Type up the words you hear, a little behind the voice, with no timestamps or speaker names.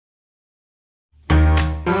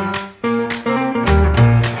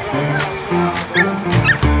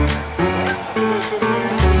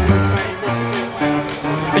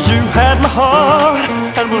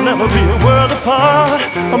apart,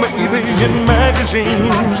 maybe in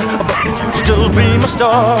magazines, but you'll still be my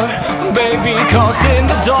star. Baby, 'cause in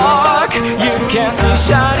the dark you can't see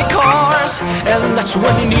shiny cars, and that's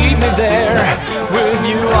when you need me there. With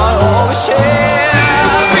you I always share.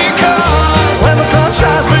 Because when the sun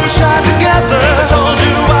shines, we shine together. I told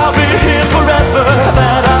you I'll be here forever,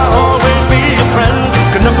 that I'll always be your friend.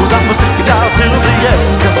 Could know that we'll stick it out till the end.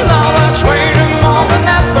 now I'm waiting more than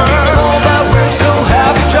ever. Know that we still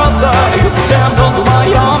have each other. You can stand under my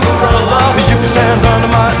umbrella. You can stand under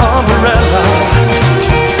my umbrella.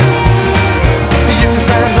 You can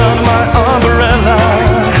stand under my umbrella.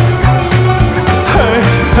 Hey,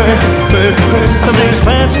 hey, hey, hey. These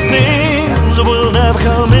fancy things will never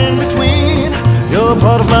come in between. You're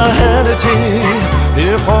part of my entity,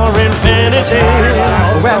 here for infinity.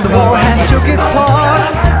 When the war has took its part,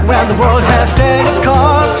 when the world has dealt its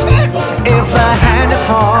cards, if the hand is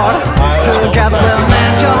hard, together we'll